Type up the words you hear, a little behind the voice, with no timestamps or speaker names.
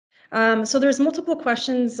So there's multiple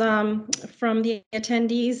questions from the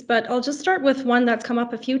attendees, but I'll just start with one that's come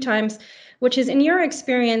up a few times, which is in your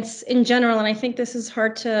experience in general, and I think this is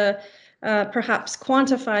hard to perhaps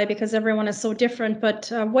quantify because everyone is so different,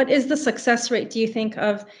 but what is the success rate, do you think,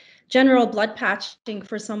 of general blood patching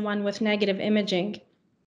for someone with negative imaging?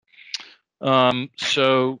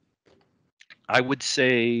 So I would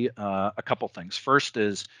say a couple things. First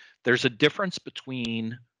is there's a difference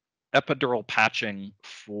between epidural patching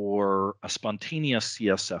for a spontaneous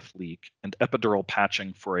CSF leak and epidural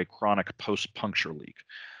patching for a chronic post-puncture leak.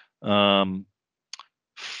 And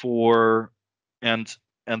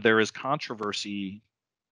there is controversy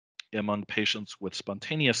among patients with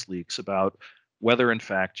spontaneous leaks about whether in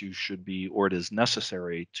fact you should be, or it is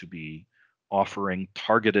necessary to be, offering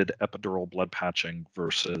targeted epidural blood patching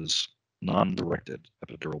versus non-directed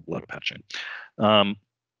epidural blood patching.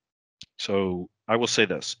 So I will say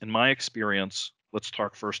this, in my experience, let's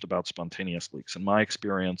talk first about spontaneous leaks. In my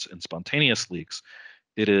experience in spontaneous leaks,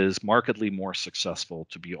 it is markedly more successful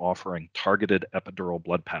to be offering targeted epidural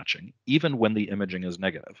blood patching, even when the imaging is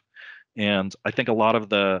negative. And I think a lot of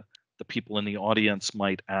the people in the audience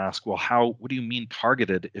might ask, well, what do you mean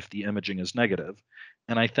targeted if the imaging is negative?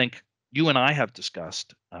 And I think you and I have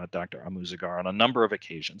discussed, Dr. Amuzagar, on a number of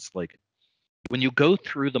occasions, like when you go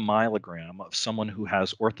through the myelogram of someone who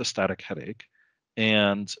has orthostatic headache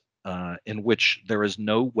and in which there is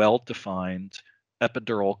no well-defined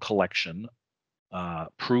epidural collection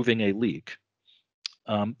proving a leak,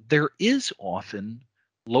 there is often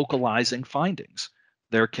localizing findings.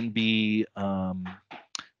 There can be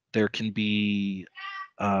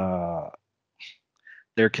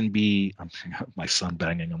my son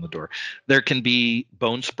banging on the door. There can be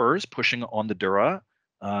bone spurs pushing on the dura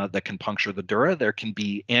that can puncture the dura. There can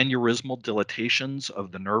be aneurysmal dilatations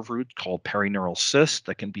of the nerve root called perineural cysts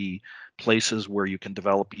that can be places where you can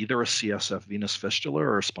develop either a CSF venous fistula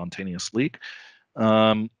or a spontaneous leak.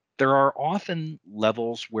 There are often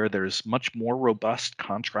levels where there's much more robust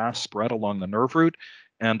contrast spread along the nerve root.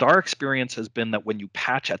 And our experience has been that when you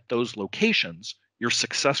patch at those locations, your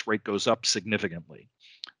success rate goes up significantly.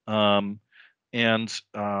 I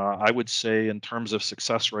would say in terms of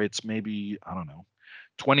success rates, maybe,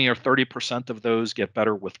 20 or 30% of those get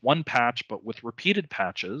better with one patch, but with repeated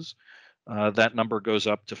patches, that number goes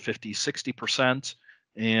up to 50, 60%.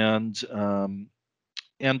 And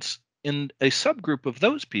in a subgroup of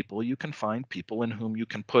those people, you can find people in whom you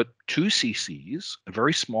can put 2 cc's, a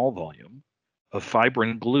very small volume, of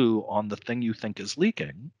fibrin glue on the thing you think is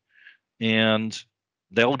leaking, and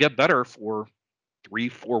they'll get better for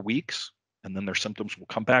 3-4 weeks, and then their symptoms will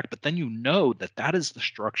come back. But then you know that that is the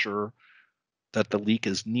structure that the leak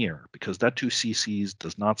is near, because that 2 cc's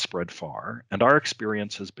does not spread far. And our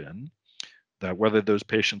experience has been that whether those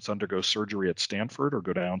patients undergo surgery at Stanford or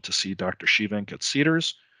go down to see Dr. Shivink at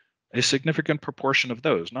Cedars, a significant proportion of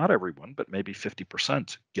those, not everyone, but maybe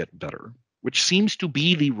 50%, get better, which seems to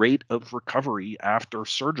be the rate of recovery after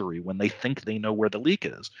surgery when they think they know where the leak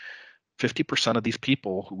is. 50% of these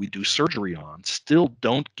people who we do surgery on still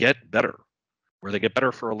don't get better, where they get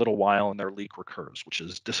better for a little while and their leak recurs, which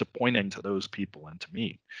is disappointing to those people and to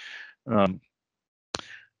me.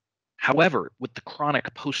 However, with the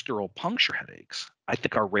chronic post-dural puncture headaches, I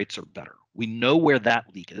think our rates are better. We know where that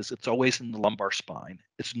leak is. It's always in the lumbar spine.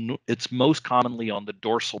 It's most commonly on the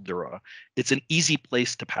dorsal dura. It's an easy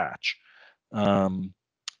place to patch. I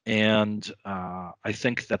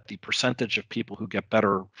think that the percentage of people who get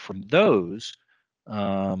better from those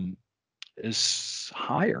is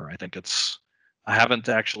higher. I haven't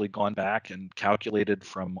actually gone back and calculated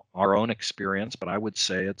from our own experience, but I would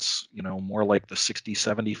say it's, more like the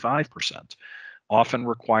 60-75%, often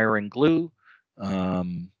requiring glue,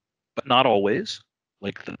 but not always.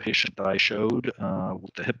 Like the patient that I showed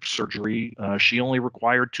with the hip surgery, she only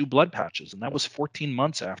required 2 blood patches, and that was 14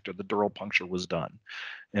 months after the dural puncture was done.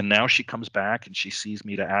 And now she comes back and she sees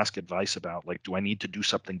me to ask advice about, like, do I need to do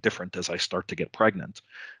something different as I start to get pregnant?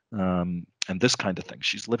 And this kind of thing.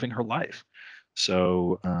 She's living her life.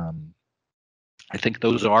 So I think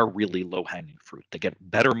those are really low-hanging fruit. They get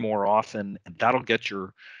better more often, and that'll get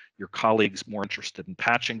your colleagues more interested in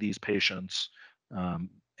patching these patients. I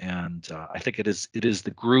think it is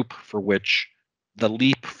the group for which the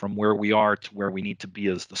leap from where we are to where we need to be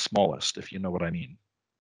is the smallest, if you know what I mean.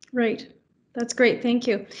 Right. That's great. Thank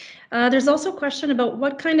you. There's also a question about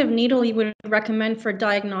what kind of needle you would recommend for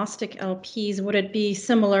diagnostic LPs. Would it be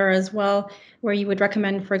similar as well, where you would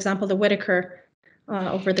recommend, for example, the Whitaker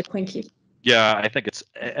over the Quincke? Yeah, I think it's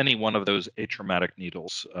any one of those atraumatic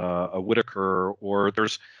needles, a Whitaker, or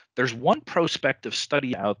there's one prospective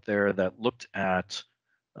study out there that looked at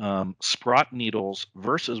sprott needles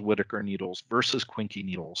versus whitaker needles versus Quincke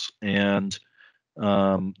needles. And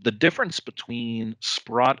the difference between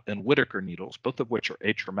sprott and whitaker needles, both of which are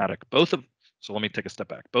atraumatic, so let me take a step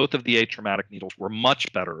back. Both of the atraumatic needles were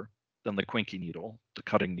much better than the Quincke needle, the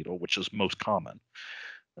cutting needle, which is most common.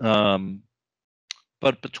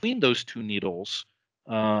 But between those two needles,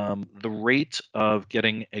 the rate of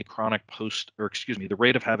getting a chronic the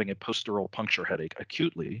rate of having a post-dural puncture headache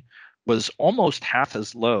acutely was almost half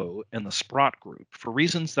as low in the sprott group for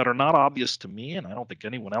reasons that are not obvious to me, and I don't think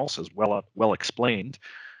anyone else has well explained.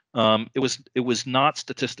 It was not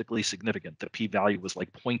statistically significant. The p-value was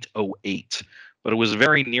like 0.08, but it was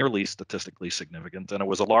very nearly statistically significant, and it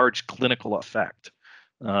was a large clinical effect.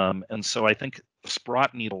 And so I think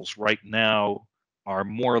sprott needles right now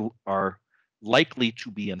are likely to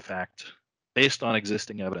be, in fact, based on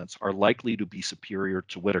existing evidence, are likely to be superior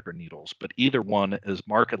to whitaker needles, but either one is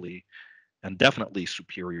markedly and definitely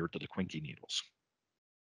superior to the Quincke needles.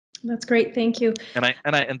 That's great. Thank you. And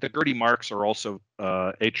the Gertie marks are also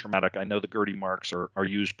atraumatic. I know the Gertie marks are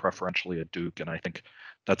used preferentially at Duke, and I think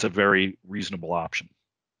that's a very reasonable option.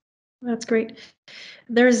 That's great.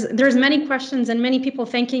 There's many questions and many people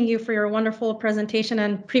thanking you for your wonderful presentation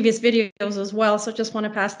and previous videos as well. So just want to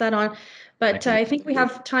pass that on. But I think we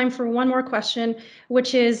have time for one more question,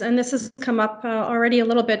 which is, and this has come up already a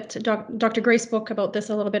little bit, Dr. Gray spoke about this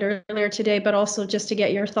a little bit earlier today, but also just to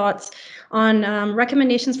get your thoughts on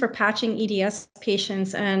recommendations for patching EDS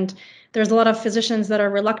patients. And there's a lot of physicians that are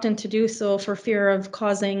reluctant to do so for fear of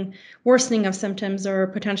causing worsening of symptoms or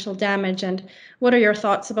potential damage. And what are your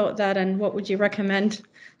thoughts about that, and what would you recommend?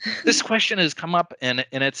 This question has come up, and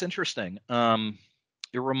it's interesting.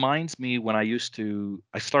 It reminds me when I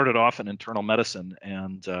started off in internal medicine,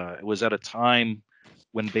 and it was at a time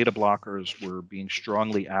when beta blockers were being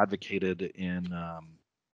strongly advocated in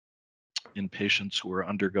patients who are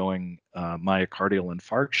undergoing myocardial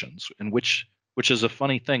infarctions, and which is a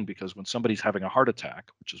funny thing, because when somebody's having a heart attack,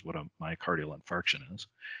 which is what a myocardial infarction is,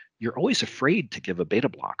 you're always afraid to give a beta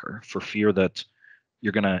blocker for fear that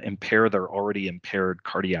you're going to impair their already impaired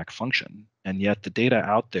cardiac function. And yet the data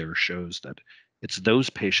out there shows that it's those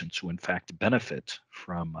patients who in fact benefit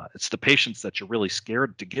from, it's the patients that you're really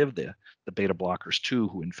scared to give the beta blockers to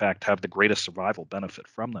who in fact have the greatest survival benefit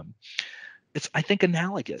from them. It's, I think,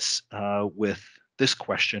 analogous with this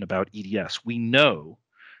question about EDS. We know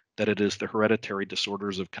that it is the hereditary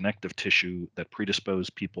disorders of connective tissue that predispose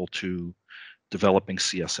people to developing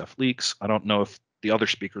CSF leaks. I don't know if the other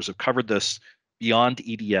speakers have covered this. Beyond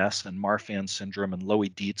EDS and Marfan syndrome and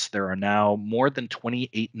Loeys-Dietz, there are now more than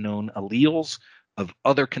 28 known alleles of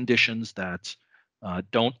other conditions that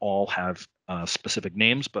don't all have specific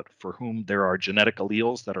names, but for whom there are genetic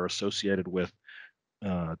alleles that are associated with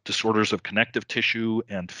disorders of connective tissue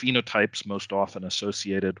and phenotypes most often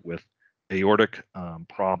associated with aortic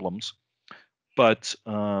problems. But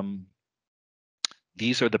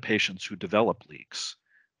these are the patients who develop leaks.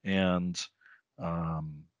 And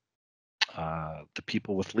the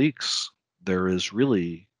people with leaks, there is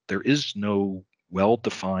no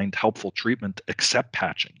well-defined helpful treatment except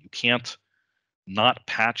patching. You can't not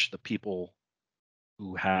patch the people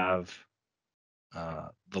who have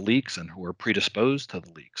the leaks and who are predisposed to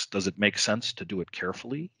the leaks. Does it make sense to do it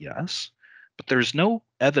carefully? Yes. But there's no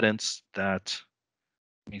evidence that,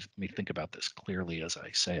 let me think about this clearly as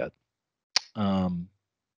I say it.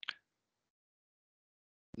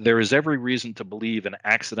 There is every reason to believe an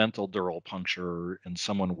accidental dural puncture in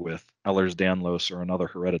someone with Ehlers Danlos or another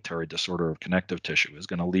hereditary disorder of connective tissue is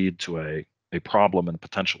going to lead to a problem and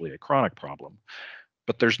potentially a chronic problem.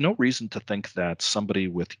 But there's no reason to think that somebody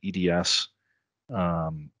with EDS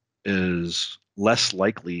is less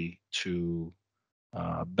likely to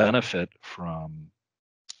benefit from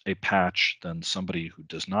a patch than somebody who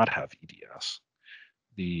does not have EDS.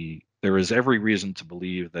 There is every reason to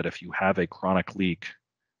believe that if you have a chronic leak,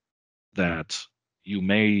 that you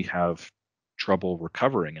may have trouble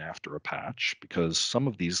recovering after a patch, because some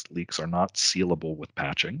of these leaks are not sealable with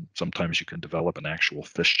patching. Sometimes you can develop an actual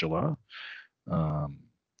fistula,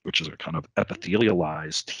 which is a kind of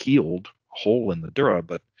epithelialized, healed hole in the dura.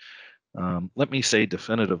 But let me say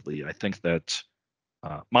definitively, I think that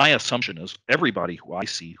my assumption is everybody who I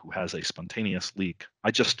see who has a spontaneous leak,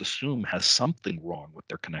 I just assume has something wrong with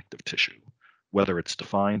their connective tissue, whether it's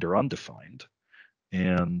defined or undefined.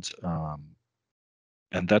 And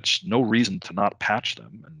that's no reason to not patch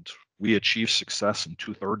them. And we achieve success in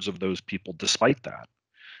 2/3 of those people despite that.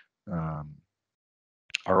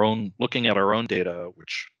 Looking at our own data,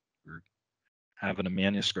 which we have in a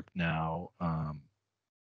manuscript now,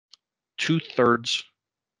 2/3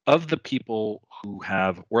 Of the people who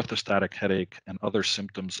have orthostatic headache and other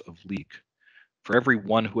symptoms of leak, for every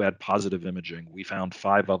one who had positive imaging, we found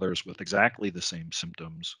 5 others with exactly the same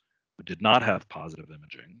symptoms who did not have positive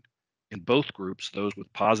imaging. In both groups, those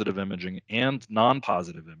with positive imaging and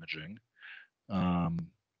non-positive imaging,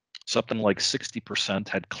 something like 60%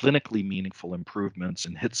 had clinically meaningful improvements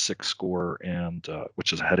in HIT-6 score, and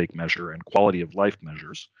which is a headache measure, and quality of life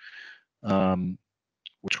measures,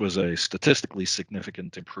 which was a statistically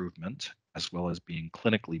significant improvement as well as being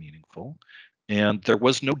clinically meaningful. And there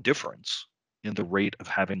was no difference in the rate of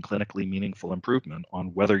having clinically meaningful improvement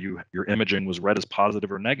on whether your imaging was read as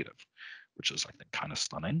positive or negative, which is, I think, kind of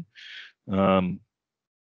stunning.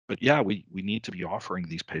 But yeah, we need to be offering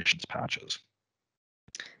these patients patches.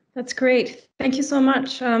 That's great. Thank you so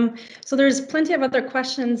much. So there's plenty of other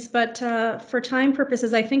questions, but for time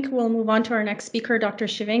purposes, I think we'll move on to our next speaker, Dr.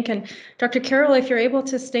 Shivink. And Dr. Carroll, if you're able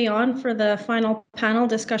to stay on for the final panel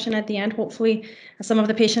discussion at the end, hopefully some of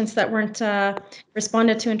the patients that weren't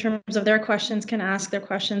responded to in terms of their questions can ask their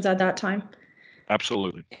questions at that time.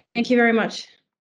 Absolutely. Thank you very much.